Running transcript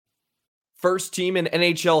First team in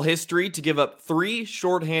NHL history to give up 3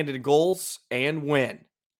 shorthanded goals and win.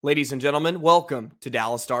 Ladies and gentlemen, welcome to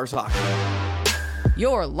Dallas Stars Hockey.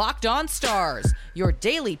 Your Locked On Stars, your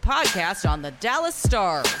daily podcast on the Dallas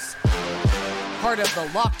Stars. Part of the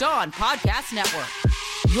Locked On Podcast Network.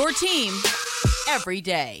 Your team every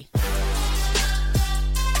day.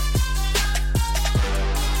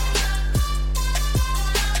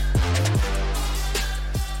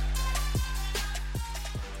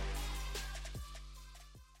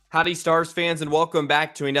 Howdy, Stars fans, and welcome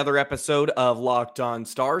back to another episode of Locked On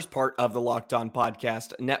Stars, part of the Locked On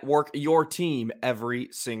Podcast Network, your team every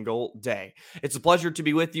single day. It's a pleasure to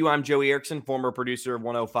be with you. I'm Joey Erickson, former producer of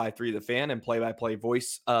 105.3 The Fan and play-by-play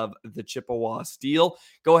voice of the Chippewa Steel.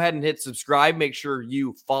 Go ahead and hit subscribe. Make sure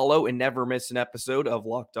you follow and never miss an episode of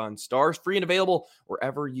Locked On Stars, free and available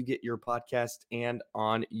wherever you get your podcast and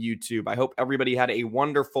on YouTube. I hope everybody had a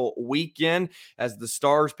wonderful weekend as the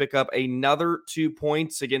Stars pick up another 2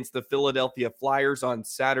 points against the Philadelphia Flyers on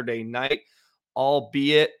Saturday night,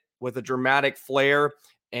 albeit with a dramatic flair,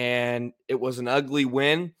 and it was an ugly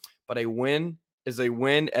win, but a win is a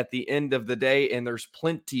win at the end of the day, and there's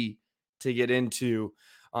plenty to get into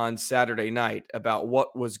on Saturday night about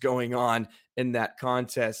what was going on in that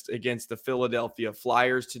contest against the Philadelphia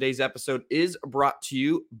Flyers. Today's episode is brought to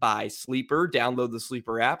you by Sleeper. Download the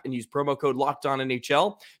Sleeper app and use promo code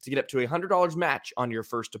LOCKEDONNHL to get up to a $100 match on your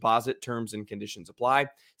first deposit. Terms and conditions apply.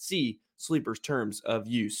 See Sleeper's terms of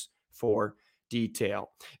use for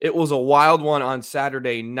detail. It was a wild one on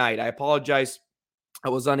Saturday night. I apologize, I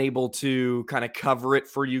was unable to kind of cover it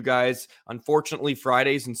for you guys. Unfortunately,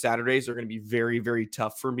 Fridays and Saturdays are going to be very, very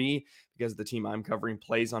tough for me because the team I'm covering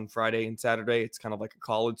plays on Friday and Saturday. It's kind of like a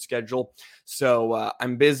college schedule. So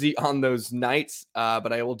I'm busy on those nights,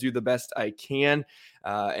 but I will do the best I can.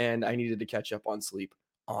 And I needed to catch up on sleep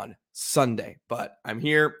on Sunday, but I'm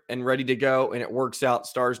here and ready to go, and it works out.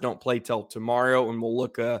 Stars don't play till tomorrow, and we'll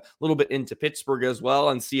look a little bit into Pittsburgh as well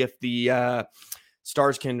and see if the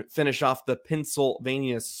Stars can finish off the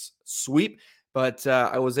Pennsylvania sweep. But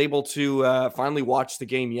I was able to finally watch the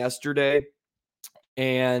game yesterday.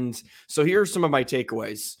 And so here are some of my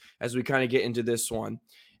takeaways as we kind of get into this one.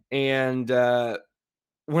 And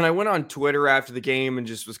when I went on Twitter after the game and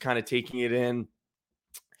just was kind of taking it in,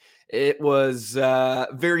 it was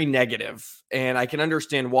very negative, and I can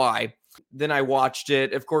understand why. Then I watched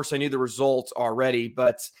it. Of course, I knew the results already,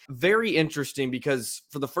 but very interesting because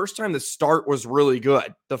for the first time, the start was really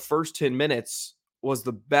good. The first 10 minutes was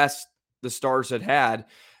the best the Stars had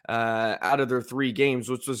out of their 3 games,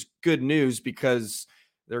 which was good news because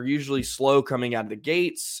they're usually slow coming out of the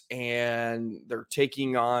gates, and they're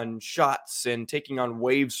taking on shots and taking on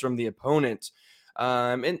waves from the opponent.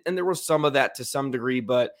 And there was some of that to some degree,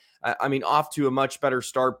 but I mean, off to a much better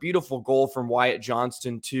start. Beautiful goal from Wyatt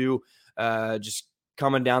Johnston, too. Just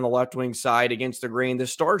coming down the left wing side against the grain. The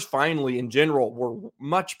Stars finally, in general, were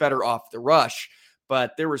much better off the rush,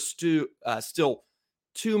 but there was still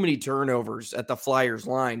too many turnovers at the Flyers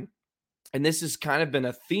line. And this has kind of been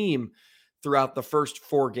a theme throughout the first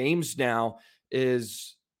 4 games now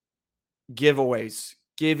is giveaways,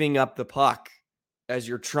 giving up the puck as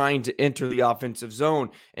you're trying to enter the offensive zone.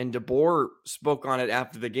 And DeBoer spoke on it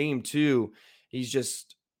after the game too.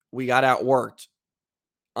 We got outworked.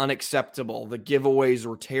 Unacceptable. The giveaways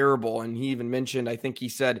were terrible. And he even mentioned, I think he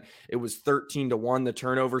said it was 13-1, the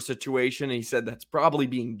turnover situation. And he said that's probably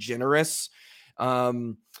being generous.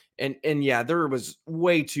 And yeah, there was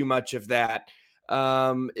way too much of that.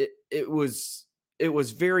 It was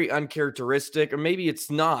very uncharacteristic, or maybe it's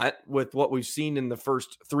not with what we've seen in the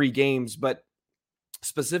first 3 games, but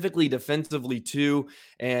specifically defensively too.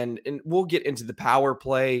 And we'll get into the power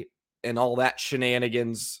play and all that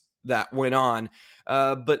shenanigans that went on.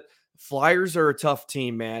 But Flyers are a tough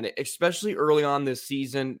team, man, especially early on this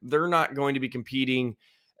season. They're not going to be competing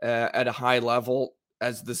at a high level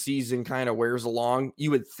as the season kind of wears along, you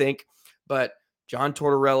would think. But John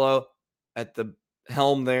Tortorella at the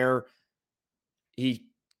helm there, he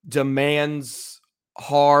demands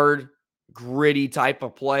hard, gritty type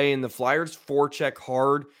of play, and the Flyers forecheck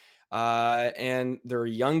hard, and they're a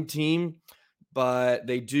young team, but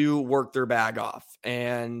they do work their bag off,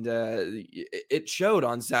 and it showed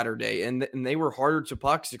on Saturday, and they were harder to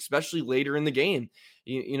pucks, especially later in the game.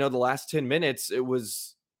 You know, the last 10 minutes, it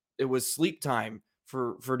was sleep time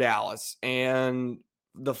for Dallas, and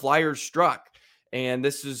the Flyers struck, and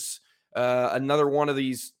this is another one of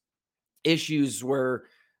these issues where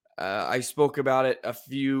I spoke about it a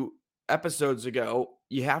few episodes ago.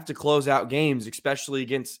 You have to close out games, especially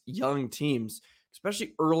against young teams,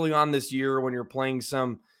 especially early on this year when you're playing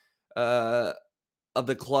some of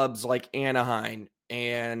the clubs like Anaheim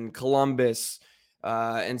and Columbus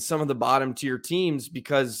and some of the bottom tier teams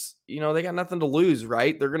because, they got nothing to lose,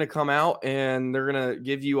 right? They're going to come out and they're going to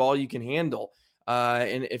give you all you can handle.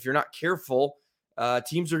 And if you're not careful,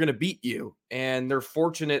 teams are going to beat you. And they're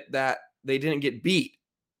fortunate that they didn't get beat.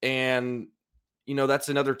 And, that's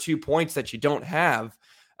another 2 points that you don't have.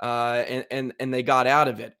 And they got out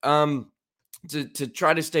of it. To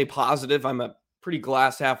try to stay positive, I'm a pretty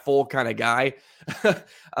glass half full kind of guy.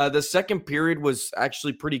 The second period was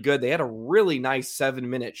actually pretty good. They had a really nice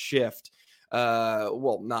 7-minute shift.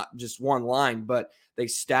 Well, not just one line, but they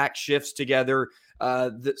stacked shifts together.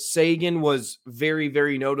 The Seguin was very,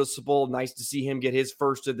 very noticeable. Nice to see him get his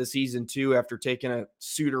first of the season too, after taking a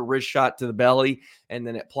Suter wrist shot to the belly, and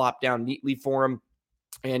then it plopped down neatly for him,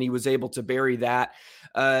 and he was able to bury that.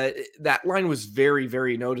 That line was very,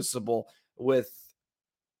 very noticeable with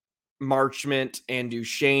Marchment and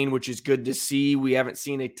Duchene, which is good to see. We haven't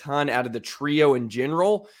seen a ton out of the trio in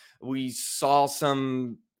general. We saw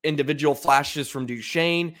some individual flashes from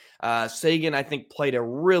Duchene. Seguin, I think, played a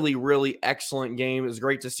really, really excellent game. It was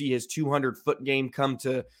great to see his 200-foot game come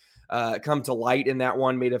to light in that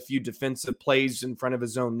one. Made a few defensive plays in front of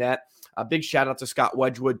his own net. A big shout out to Scott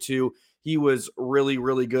Wedgwood too. He was really,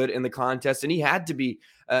 really good in the contest, and he had to be,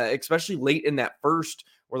 especially late in that first,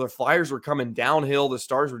 where the Flyers were coming downhill. The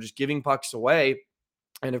Stars were just giving pucks away.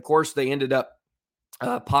 And of course, they ended up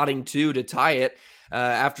potting two to tie it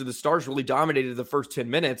after the Stars really dominated the first 10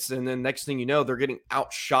 minutes. And then next thing you know, they're getting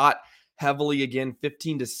outshot heavily again,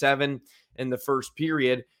 15-7 in the first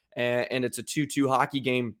period. And it's a 2-2 hockey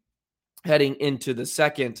game heading into the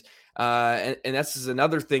second. And this is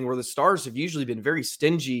another thing where the Stars have usually been very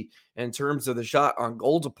stingy in terms of the shot on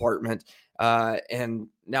goal department. And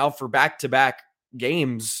now for back-to-back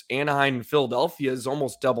games, Anaheim and Philadelphia is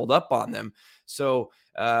almost doubled up on them. So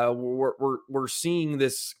we're seeing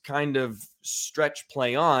this kind of stretch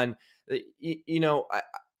play on.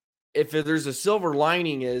 If there's a silver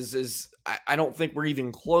lining is I don't think we're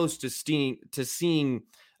even close to seeing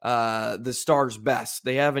the Stars' best.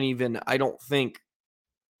 They haven't even, I don't think,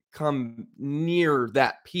 come near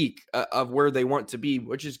that peak of where they want to be,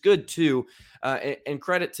 which is good too. And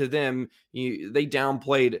credit to them, they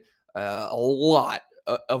downplayed a lot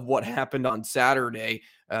of what happened on Saturday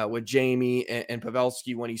with Jamie and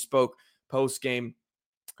Pavelski when he spoke post game,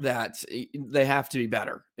 that they have to be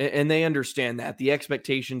better, and they understand that the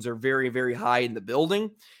expectations are very, very high in the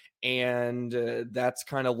building, and that's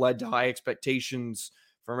kind of led to high expectations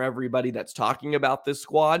from everybody that's talking about this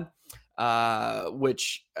squad,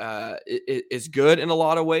 which is good in a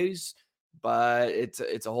lot of ways. But it's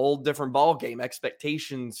a whole different ball game.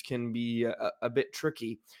 Expectations can be a bit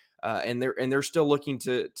tricky. And they're still looking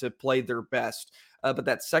to play their best. But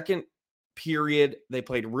that second period, they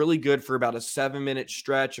played really good for about a 7-minute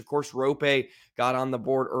stretch. Of course, Rope got on the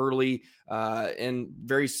board early, and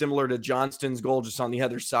very similar to Johnston's goal, just on the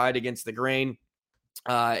other side against the Grain.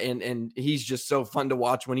 And he's just so fun to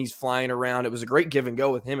watch when he's flying around. It was a great give and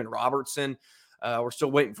go with him and Robertson. We're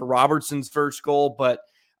still waiting for Robertson's first goal, but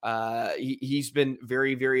he's been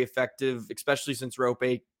very, very effective, especially since Rope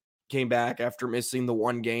came back after missing the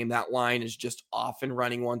one game. That line is just off and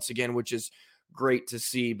running once again, which is great to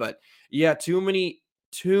see. But yeah, too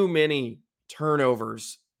many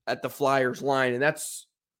turnovers at the Flyers line, and that's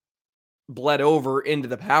bled over into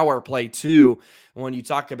the power play too. When you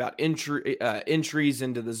talk about entries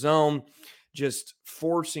into the zone, just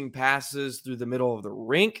forcing passes through the middle of the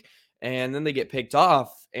rink, and then they get picked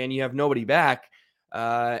off and you have nobody back,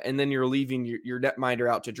 and then you're leaving your netminder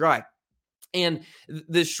out to dry. And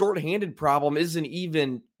this shorthanded problem isn't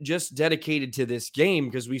even just dedicated to this game,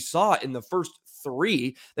 because we saw it in the first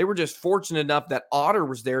three. They were just fortunate enough that Otter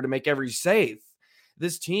was there to make every save.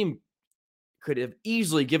 This team could have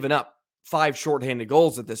easily given up 5 shorthanded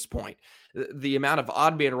goals at this point. The amount of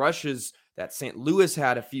odd man rushes that St. Louis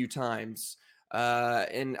had a few times,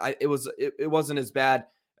 it wasn't as bad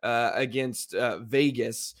against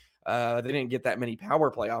Vegas. They didn't get that many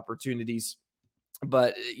power play opportunities.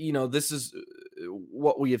 But, this is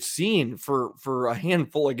what we have seen for a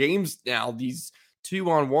handful of games now, these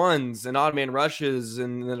 2-on-1s and odd man rushes,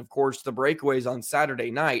 and then, of course, the breakaways on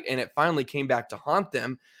Saturday night. And it finally came back to haunt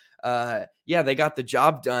them. They got the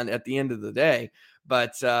job done at the end of the day.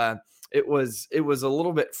 But it was a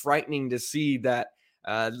little bit frightening to see that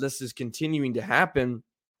this is continuing to happen,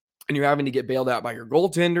 and you're having to get bailed out by your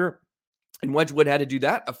goaltender. And Wedgwood had to do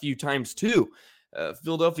that a few times too.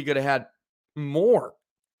 Philadelphia could have had more,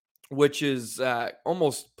 which is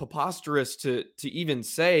almost preposterous to even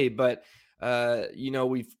say, but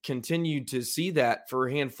we've continued to see that for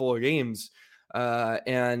a handful of games,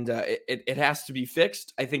 and it has to be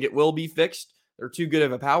fixed. I think it will be fixed. they're too good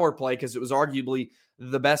of a power play because it was arguably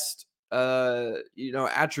the best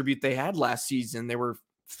attribute they had last season. They were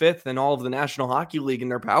fifth in all of the National Hockey League in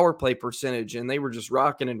their power play percentage, and they were just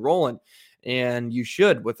rocking and rolling. And you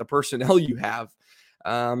should with the personnel you have.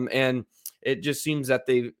 And it just seems that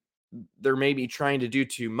they're maybe trying to do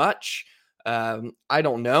too much. I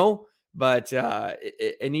don't know, but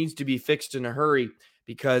it needs to be fixed in a hurry,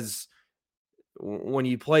 because when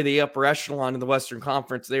you play the upper echelon in the Western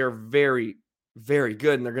Conference, they are very, very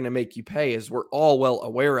good, and they're going to make you pay, as we're all well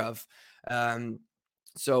aware of.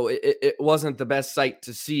 So it wasn't the best sight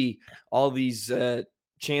to see all these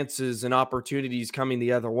chances and opportunities coming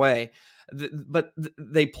the other way. But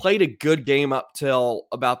they played a good game up till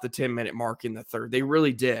about the 10-minute mark in the third. They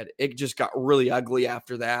really did. It just got really ugly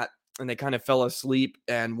after that, and they kind of fell asleep.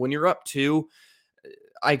 And when you're up 2,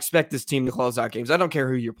 I expect this team to close out games. I don't care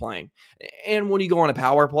who you're playing. And when you go on a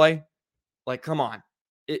power play, like, come on.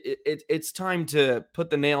 It's time to put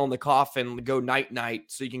the nail in the coffin and go night-night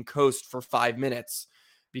so you can coast for 5 minutes,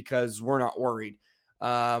 because we're not worried.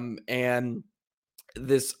 And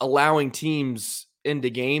this allowing teams into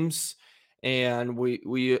games, and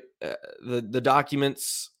the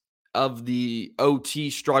documents of the OT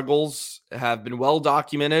struggles have been well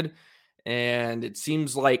documented, and it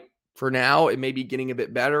seems like for now it may be getting a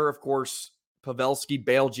bit better. Of course, Pavelski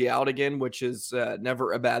bailed you out again, which is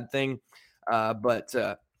never a bad thing, but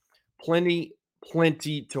plenty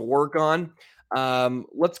to work on.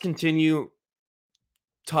 Let's continue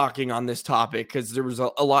talking on this topic, because there was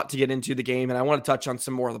a lot to get into the game, and I want to touch on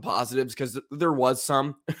some more of the positives, because there was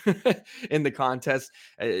some in the contest.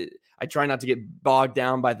 I try not to get bogged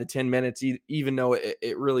down by the 10 minutes, even though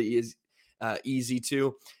it really is easy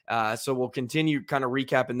to. So we'll continue kind of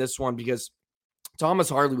recapping this one, because Thomas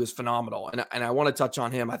Harley was phenomenal, and I want to touch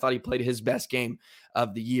on him. I thought he played his best game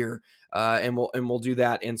of the year, and we'll do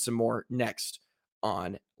that and some more next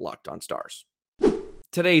on Locked On Stars.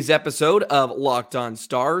 Today's episode of Locked On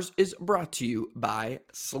Stars is brought to you by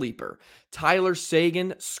Sleeper. Tyler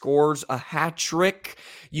Seguin scores a hat trick.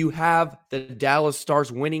 You have the Dallas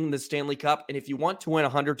Stars winning the Stanley Cup, and if you want to win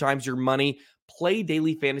 100 times your money, play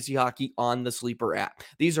daily fantasy hockey on the Sleeper app.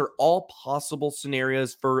 These are all possible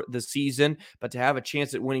scenarios for the season, but to have a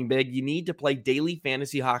chance at winning big, you need to play daily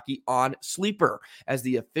fantasy hockey on Sleeper. As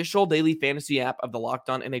the official daily fantasy app of the Locked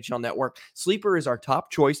On NHL Network, Sleeper is our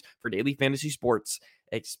top choice for daily fantasy sports,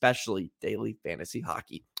 especially daily fantasy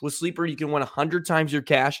hockey. With Sleeper, you can win 100 times your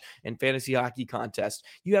cash in fantasy hockey contests.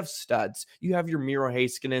 You have studs. You have your Miro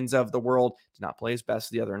Heiskanens of the world. Did not play his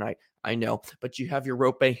best the other night, I know, but you have your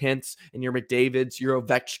Rope Hintz and your McDavids, your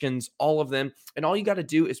Ovechkins, all of them. And all you got to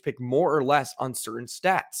do is pick more or less on certain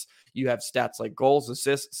stats. You have stats like goals,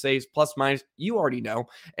 assists, saves, plus, minus, you already know,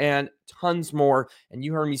 and tons more. And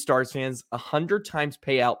you heard me, Stars fans, 100 times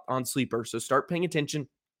payout on Sleeper. So start paying attention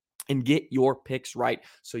and get your picks right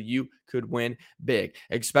so you could win big,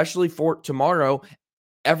 especially for tomorrow.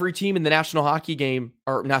 Every team in the National Hockey game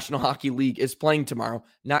or National Hockey League is playing tomorrow,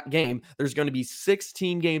 not game. There's going to be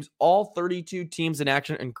 16 games, all 32 teams in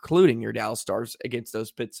action, including your Dallas Stars against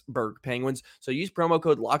those Pittsburgh Penguins. So use promo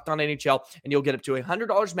code LOCKEDONNHL and you'll get up to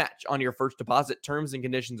 $100 match on your first deposit. Terms and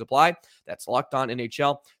conditions apply. That's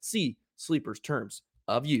LOCKEDONNHL. See Sleeper's terms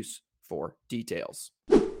of use for details.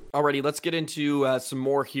 Alrighty, let's get into some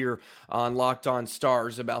more here on Locked On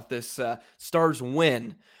Stars about this Stars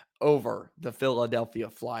win over the Philadelphia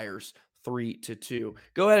Flyers 3-2.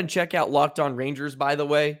 Go ahead and check out Locked On Rangers, by the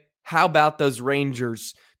way. How about those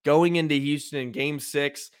Rangers going into Houston in Game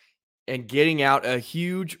 6 and getting out a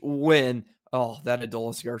huge win? Oh, that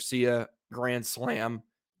Adolis Garcia grand slam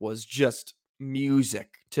was just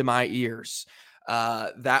music to my ears.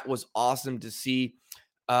 That was awesome to see.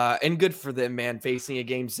 And good for them, man, facing a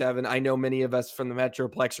Game 7. I know many of us from the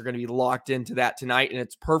Metroplex are going to be locked into that tonight, and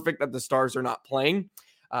it's perfect that the Stars are not playing.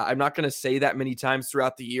 I'm not going to say that many times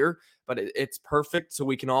throughout the year, but it's perfect so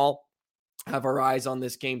we can all have our eyes on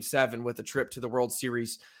this Game 7 with a trip to the World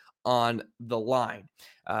Series on the line.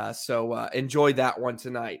 So enjoy that one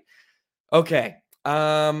tonight. Okay,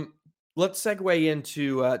 let's segue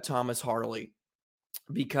into Thomas Harley,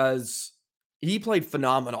 because he played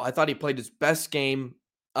phenomenal. I thought he played his best game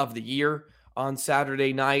of the year on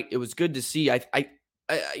Saturday night. It was good to see. I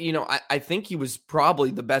think he was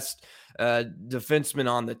probably the best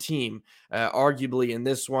defenseman on the team, arguably in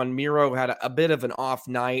this one. Miro had a bit of an off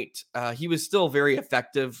night. He was still very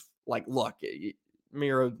effective. Like, look,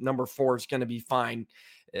 Miro number 4 is going to be fine,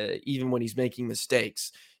 even when he's making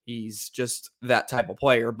mistakes. He's just that type of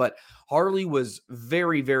player. But Harley was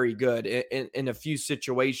very, very good in a few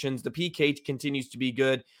situations. The PK continues to be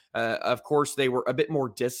good. Of course, they were a bit more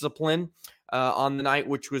disciplined on the night,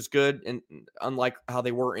 which was good, and unlike how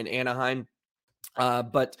they were in Anaheim.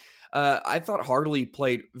 But I thought Harley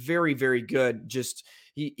played very, very good. Just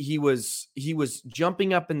he was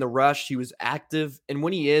jumping up in the rush. He was active, and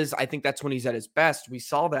when he is, I think that's when he's at his best. We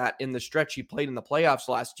saw that in the stretch he played in the playoffs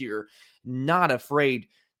last year. Not afraid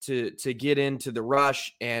to get into the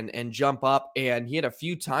rush and jump up. And he had a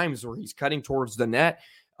few times where he's cutting towards the net,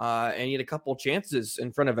 and he had a couple chances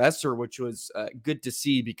in front of Esser, which was good to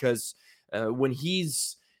see because when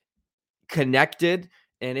he's connected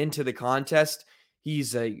and into the contest,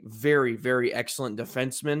 he's a very, very excellent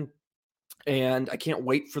defenseman. And I can't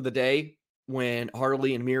wait for the day when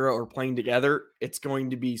Harley and Miro are playing together. It's going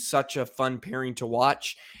to be such a fun pairing to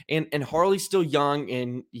watch. And Harley's still young,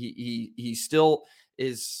 and he still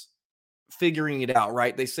is figuring it out,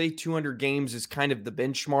 right? They say 200 games is kind of the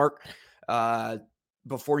benchmark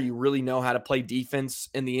before you really know how to play defense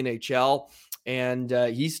in the NHL. And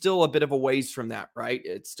he's still a bit of a ways from that, right?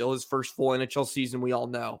 It's still his first full NHL season, we all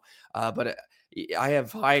know. But I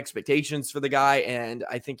have high expectations for the guy, and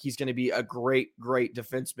I think he's going to be a great, great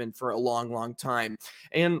defenseman for a long, long time.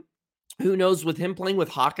 And who knows, with him playing with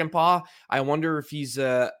Hakanpää, I wonder if he's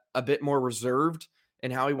a bit more reserved in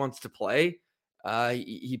how he wants to play.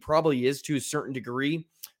 He probably is to a certain degree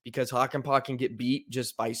because Hakanpää can get beat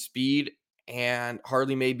just by speed, and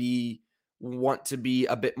Harley maybe want to be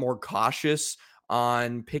a bit more cautious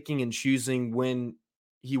on picking and choosing when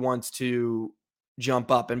he wants to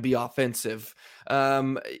jump up and be offensive.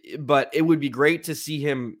 But it would be great to see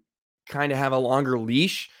him kind of have a longer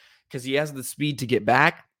leash because he has the speed to get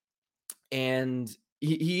back. And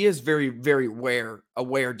he is very, very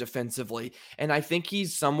aware defensively. And I think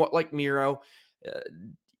he's somewhat like Miro.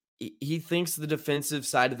 He thinks the defensive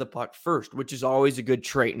side of the puck first, which is always a good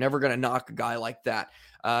trait. Never going to knock a guy like that.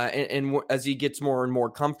 And as he gets more and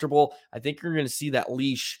more comfortable, I think you're going to see that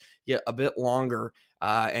leash get a bit longer.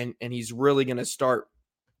 And he's really going to start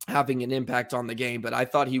having an impact on the game. But I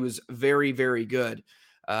thought he was very, very good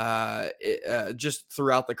just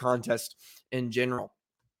throughout the contest in general.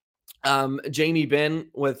 Jamie Benn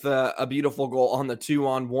with a beautiful goal on the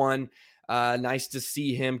 2-on-1. Nice to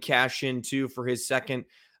see him cash in too for his second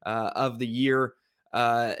of the year.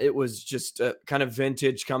 It was just kind of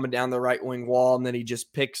vintage coming down the right wing wall, and then he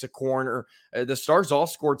just picks a corner. The Stars all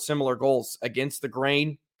scored similar goals against the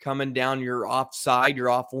grain, coming down your offside, your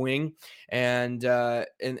off wing, and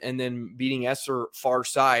then beating Esser far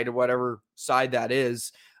side, whatever side that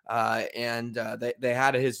is. They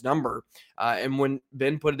had his number. And when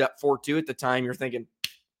Ben put it up 4-2 at the time, you're thinking,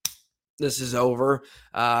 this is over.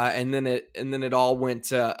 And then it all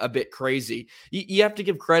went a bit crazy. You have to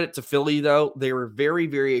give credit to Philly, though. They were very,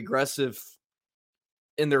 very aggressive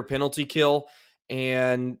in their penalty kill.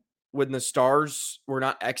 And when the Stars were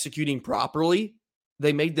not executing properly,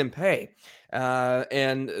 they made them pay.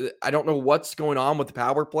 And I don't know what's going on with the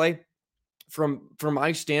power play. From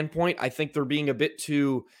my standpoint, I think they're being a bit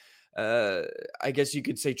too, I guess you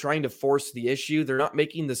could say, trying to force the issue. They're not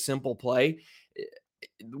making the simple play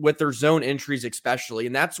with their zone entries especially,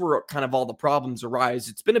 and that's where kind of all the problems arise.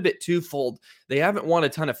 It's been a bit twofold. They haven't won a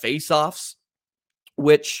ton of faceoffs,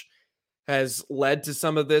 which has led to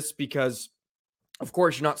some of this because, of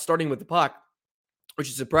course, you're not starting with the puck, which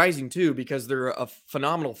is surprising too because they're a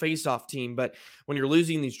phenomenal faceoff team. But when you're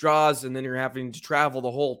losing these draws and then you're having to travel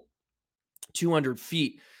the whole 200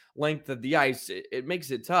 feet length of the ice, it makes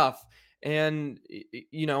it tough. And,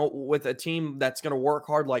 you know, with a team that's going to work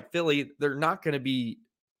hard like Philly, they're not going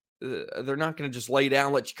to just lay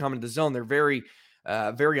down, let you come into the zone. They're very,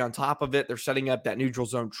 very on top of it. They're setting up that neutral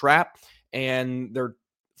zone trap, and they're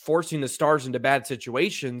forcing the Stars into bad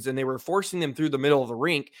situations, and they were forcing them through the middle of the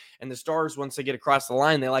rink. And the Stars, once they get across the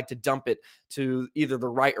line, they like to dump it to either the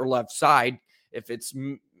right or left side. If it's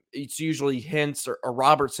usually Hintz or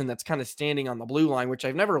Robertson that's kind of standing on the blue line, which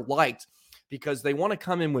I've never liked, because they want to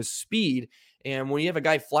come in with speed. And when you have a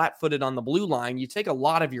guy flat-footed on the blue line, you take a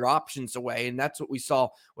lot of your options away. And that's what we saw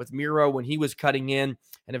with Miro when he was cutting in,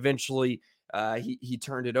 and eventually he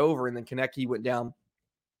turned it over, and then Konecny went down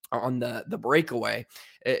on the breakaway.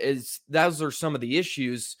 Those are some of the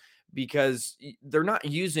issues because they're not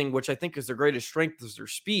using, which I think is their greatest strength, is their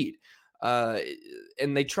speed.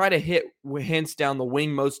 And they try to hit Hintz down the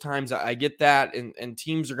wing most times. I get that, and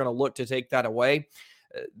teams are going to look to take that away.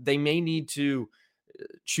 They may need to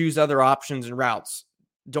choose other options and routes.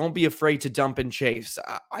 Don't be afraid to dump and chase.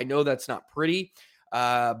 I know that's not pretty,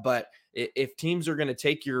 but if teams are going to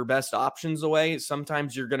take your best options away,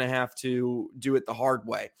 sometimes you're going to have to do it the hard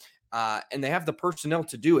way. And they have the personnel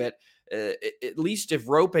to do it. at least if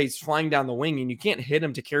Rope's flying down the wing and you can't hit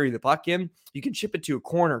him to carry the puck in, you can chip it to a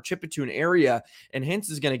corner, chip it to an area, and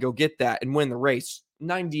Hintz is going to go get that and win the race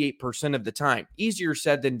 98% of the time. Easier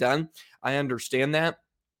said than done. I understand that.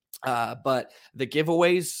 But the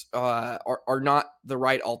giveaways are not the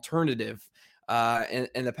right alternative. And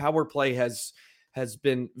the power play has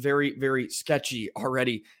been very, very sketchy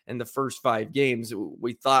already in the first 5 games.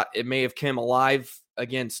 We thought it may have come alive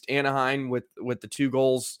against Anaheim with the 2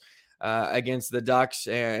 goals against the Ducks,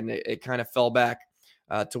 and it kind of fell back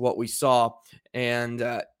to what we saw.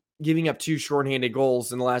 And giving up 2 shorthanded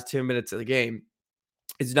goals in the last 10 minutes of the game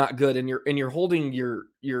is not good. And you're holding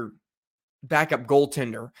your backup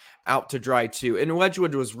goaltender out to dry too. And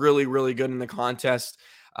Wedgwood was really, really good in the contest,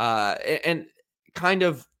 and kind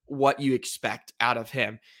of what you expect out of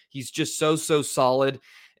him. He's just so solid,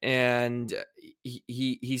 and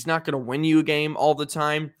he's not going to win you a game all the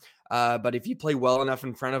time, but if you play well enough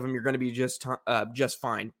in front of him, you're going to be just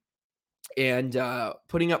fine. And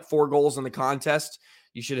putting up 4 goals in the contest,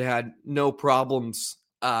 you should have had no problems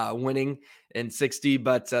winning in 60,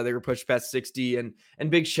 but they were pushed past 60. And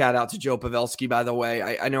big shout out to Joe Pavelski, by the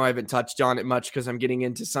way. I know I haven't touched on it much because I'm getting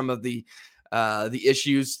into some of the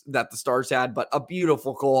issues that the Stars had, but a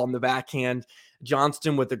beautiful goal on the backhand.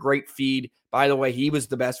 Johnston with a great feed. By the way, he was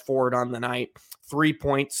the best forward on the night. 3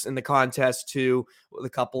 points in the contest too, with a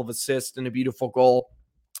couple of assists and a beautiful goal,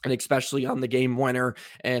 and especially on the game winner.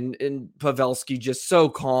 And Pavelski just so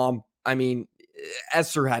calm. I mean,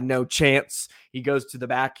 Esser had no chance. He goes to the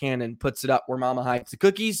backhand and puts it up where Mama hides the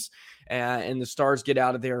cookies, and the Stars get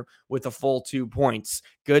out of there with a full 2 points.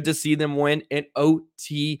 Good to see them win in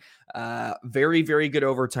OT. Very, very good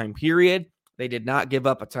overtime period. They did not give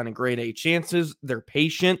up a ton of grade A chances. They're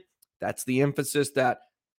patient. That's the emphasis that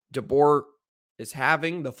DeBoer is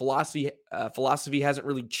having. The philosophy hasn't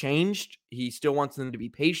really changed. He still wants them to be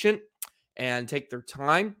patient and take their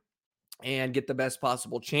time and get the best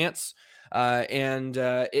possible chance.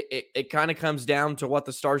 It kind of comes down to what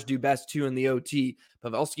the Stars do best too in the OT.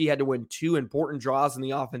 Pavelski had to win 2 important draws in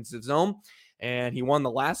the offensive zone, and he won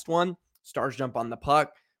the last one. Stars jump on the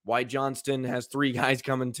puck. Wyatt Johnston has 3 guys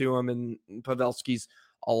coming to him, and Pavelski's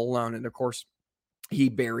all alone. And of course, he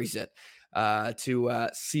buries it to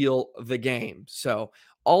seal the game. So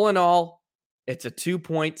all in all, it's 2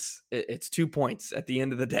 points. It's 2 points at the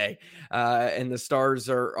end of the day. And the Stars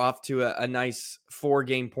are off to a nice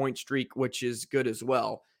 4-game point streak, which is good as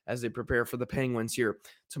well as they prepare for the Penguins here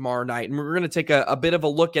tomorrow night. And we're going to take a bit of a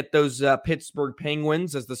look at those Pittsburgh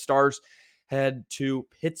Penguins as the Stars head to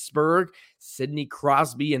Pittsburgh. Sidney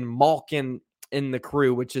Crosby and Malkin in the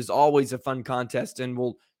crew, which is always a fun contest. And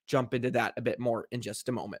we'll jump into that a bit more in just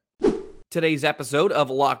a moment. Today's episode of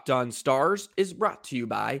Locked On Stars is brought to you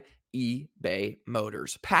by eBay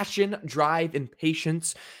Motors. Passion, drive, and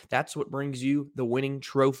patience. That's what brings you the winning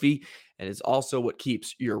trophy, and is also what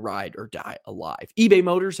keeps your ride or die alive. eBay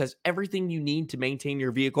Motors has everything you need to maintain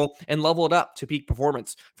your vehicle and level it up to peak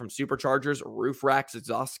performance, from superchargers, roof racks,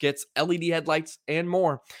 exhaust kits, LED headlights, and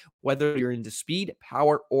more. Whether you're into speed,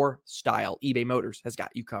 power, or style, eBay Motors has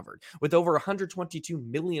got you covered. With over 122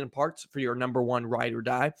 million parts for your number one ride or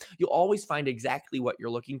die, you'll always find exactly what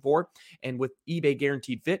you're looking for. And with eBay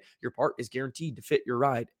Guaranteed Fit, your part is guaranteed to fit your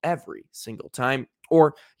ride every single time,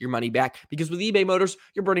 or your money back. Because with eBay Motors,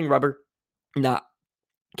 you're burning rubber, not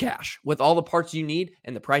cash. With all the parts you need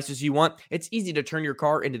and the prices you want, it's easy to turn your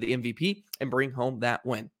car into the MVP and bring home that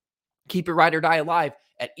win. Keep your ride or die alive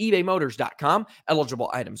at ebaymotors.com.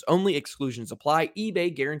 Eligible items only. Exclusions apply.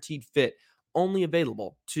 eBay Guaranteed Fit. Only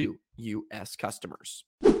available to U.S. customers.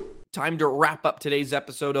 Time to wrap up today's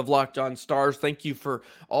episode of Locked On Stars. Thank you for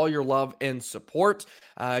all your love and support.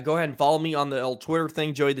 Go ahead and follow me on the old Twitter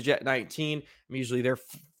thing, Joey the Jet 19. I'm usually there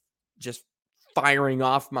just firing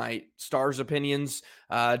off my Stars opinions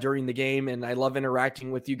during the game, and I love interacting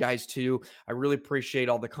with you guys too. I really appreciate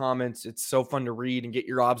all the comments. It's so fun to read and get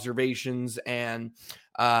your observations, and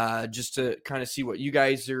just to kind of see what you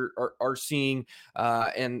guys are seeing.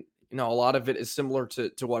 And you know, a lot of it is similar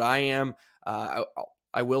to what I am.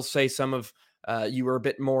 I will say some of you are a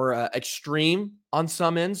bit more extreme on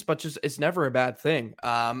some ends, but just it's never a bad thing,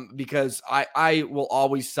 because I will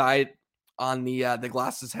always side on the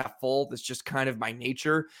glass is half full. That's just kind of my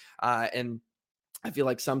nature, and I feel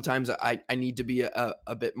like sometimes I need to be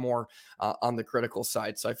a bit more on the critical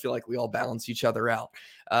side. So I feel like we all balance each other out.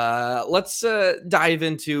 Let's dive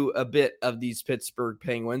into a bit of these Pittsburgh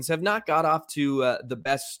Penguins. Have not got off to the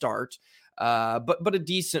best start, but a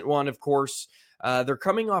decent one, of course. They're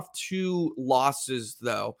coming off 2 losses,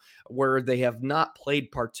 though, where they have not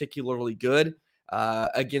played particularly good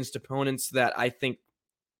against opponents that I think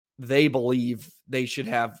they believe they should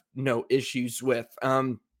have no issues with.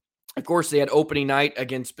 Of course, they had opening night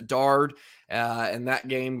against Bedard, and that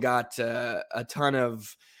game got a ton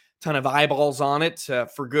of eyeballs on it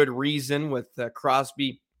for good reason with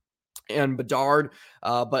Crosby and Bedard.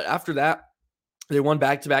 But after that, they won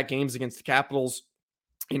back-to-back games against the Capitals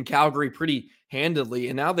in Calgary pretty handily,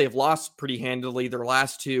 and now they've lost pretty handily their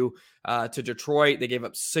last two to Detroit. They gave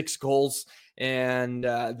up 6 goals, and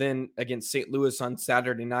then against St. Louis on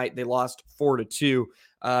Saturday night, they lost 4-2.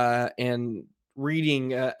 And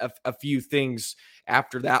reading a few things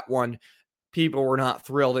after that one, people were not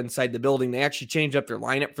thrilled inside the building. They actually changed up their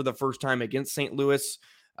lineup for the first time against St. Louis.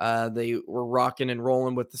 They were rocking and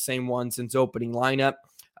rolling with the same one since opening lineup.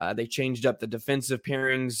 They changed up the defensive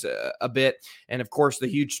pairings a bit. And of course, the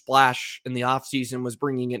huge splash in the offseason was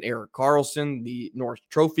bringing in Erik Karlsson, the North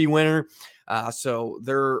Trophy winner. So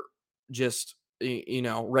they're just,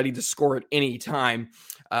 ready to score at any time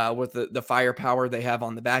with the firepower they have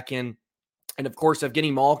on the back end. And of course,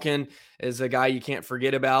 Evgeny Malkin is a guy you can't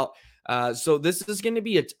forget about. So this is going to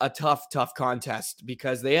be a tough contest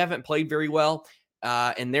because they haven't played very well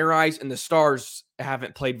in their eyes, and the Stars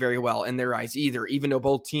haven't played very well in their eyes either, even though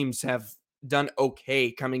both teams have done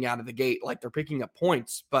okay coming out of the gate. Like, they're picking up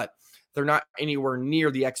points, but they're not anywhere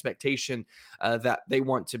near the expectation that they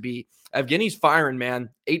want to be. Evgeny's firing, man.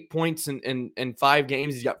 8 points in 5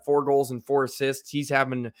 games. He's got 4 goals and 4 assists. He's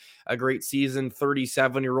having a great season.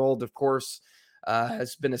 37-year-old, of course,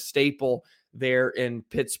 has been a staple there in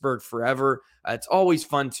Pittsburgh forever. It's always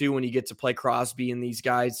fun, too, when you get to play Crosby and these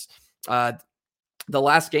guys. The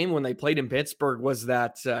last game when they played in Pittsburgh was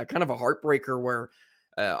that kind of a heartbreaker where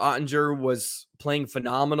Ottinger was playing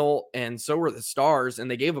phenomenal, and so were the Stars,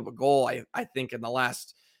 and they gave up a goal, I think, in the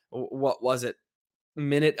last,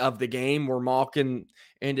 minute of the game, where Malkin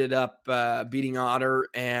ended up beating Otter,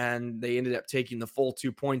 and they ended up taking the full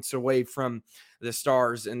 2 points away from the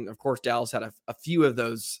Stars. And of course, Dallas had a few of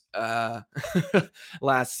those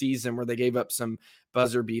last season where they gave up some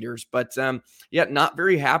buzzer beaters. But not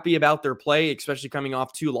very happy about their play, especially coming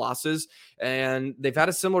off 2 losses. And they've had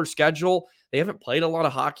a similar schedule. They haven't played a lot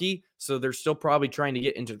of hockey, so they're still probably trying to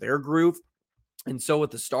get into their groove. And so with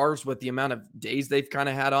the Stars, with the amount of days they've kind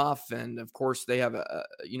of had off, and of course they have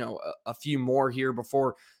a few more here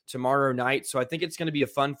before tomorrow night. So I think it's going to be a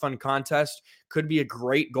fun contest. Could be a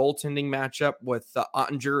great goaltending matchup with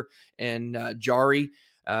Ottinger and Jari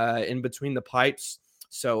in between the pipes.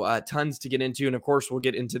 So tons to get into. And of course, we'll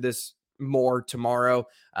get into this more tomorrow,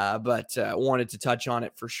 but wanted to touch on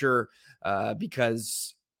it for sure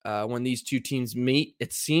because when these two teams meet,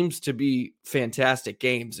 it seems to be fantastic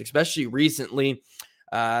games, especially recently.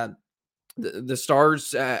 The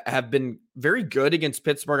Stars have been very good against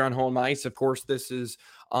Pittsburgh on home ice. Of course, this is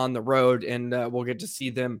on the road, and we'll get to see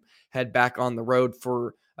them head back on the road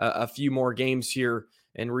for a few more games here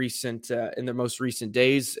in their most recent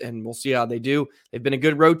days, and we'll see how they do. They've been a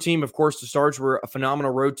good road team. Of course, the Stars were a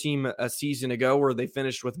phenomenal road team a season ago, where they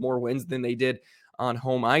finished with more wins than they did on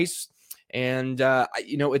home ice. And,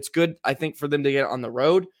 it's good, I think, for them to get on the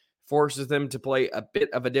road, forces them to play a bit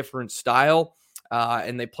of a different style.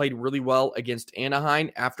 And they played really well against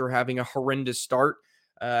Anaheim after having a horrendous start,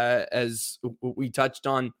 as we touched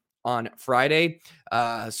on Friday.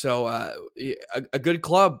 So a good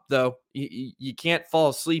club, though. You can't fall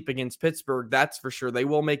asleep against Pittsburgh. That's for sure. They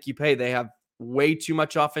will make you pay. They have way too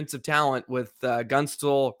much offensive talent with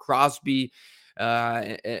Gunstel, Crosby,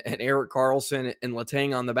 and Erik Karlsson and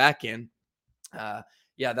Letang on the back end.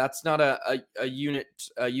 That's not a unit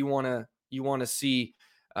you want to see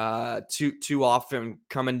too often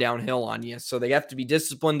coming downhill on you. So they have to be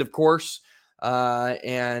disciplined, of course,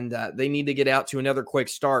 and they need to get out to another quick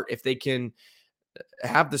start. If they can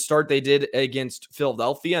have the start they did against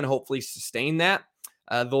Philadelphia and hopefully sustain that,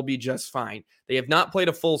 they'll be just fine. They have not played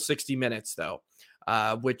a full 60 minutes, though,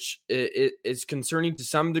 which is concerning to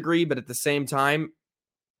some degree, but at the same time,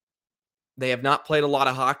 they have not played a lot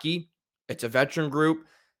of hockey. It's a veteran group.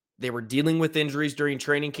 They were dealing with injuries during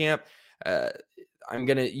training camp. I'm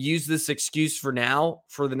going to use this excuse for now,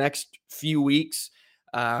 for the next few weeks,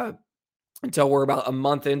 until we're about a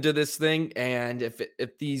month into this thing. And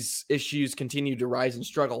if these issues continue to rise and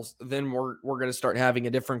struggles, then we're going to start having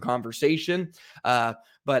a different conversation.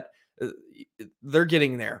 But they're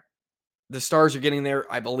getting there. The Stars are getting there.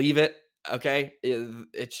 I believe it. Okay.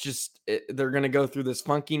 It's just, they're going to go through this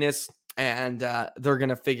funkiness, and they're going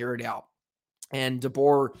to figure it out. And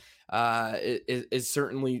DeBoer is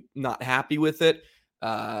certainly not happy with it.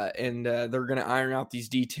 And they're going to iron out these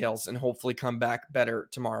details and hopefully come back better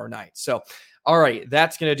tomorrow night. So, all right,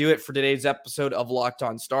 that's going to do it for today's episode of Locked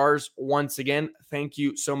On Stars. Once again, thank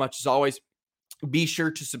you so much, as always, Be sure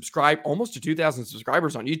to subscribe. Almost to 2,000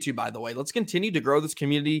 subscribers on YouTube, by the way. Let's continue to grow this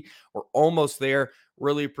community. We're almost there.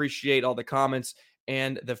 Really appreciate all the comments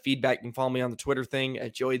and the feedback. You can follow me on the Twitter thing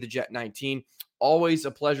at JoeyTheJet19. Always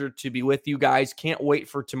a pleasure to be with you guys. Can't wait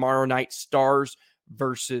for tomorrow night, Stars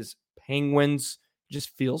versus Penguins. Just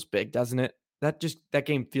feels big, doesn't it? That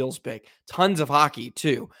game feels big. Tons of hockey,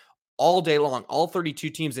 too. All day long. All 32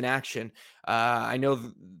 teams in action. I know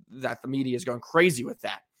that the media is going crazy with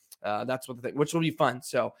that. That's what the thing, which will be fun.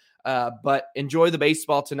 So, but enjoy the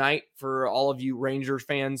baseball tonight for all of you Rangers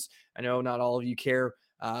fans. I know not all of you care,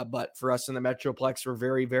 but for us in the Metroplex, we're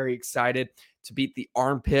very, very excited to beat the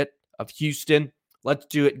armpit of Houston. Let's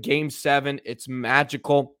do it. Game 7. It's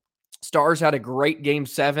magical. Stars had a great Game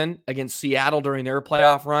 7 against Seattle during their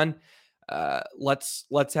playoff run.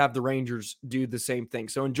 Let's have the Rangers do the same thing.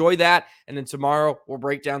 So enjoy that. And then tomorrow we'll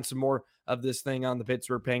break down some more of this thing on the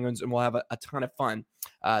Pittsburgh Penguins, and we'll have a ton of fun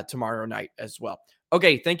tomorrow night as well.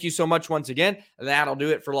 Okay, thank you so much once again. That'll do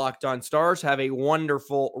it for Locked On Stars. Have a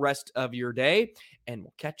wonderful rest of your day, and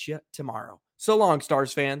we'll catch you tomorrow. So long,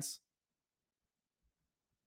 Stars fans.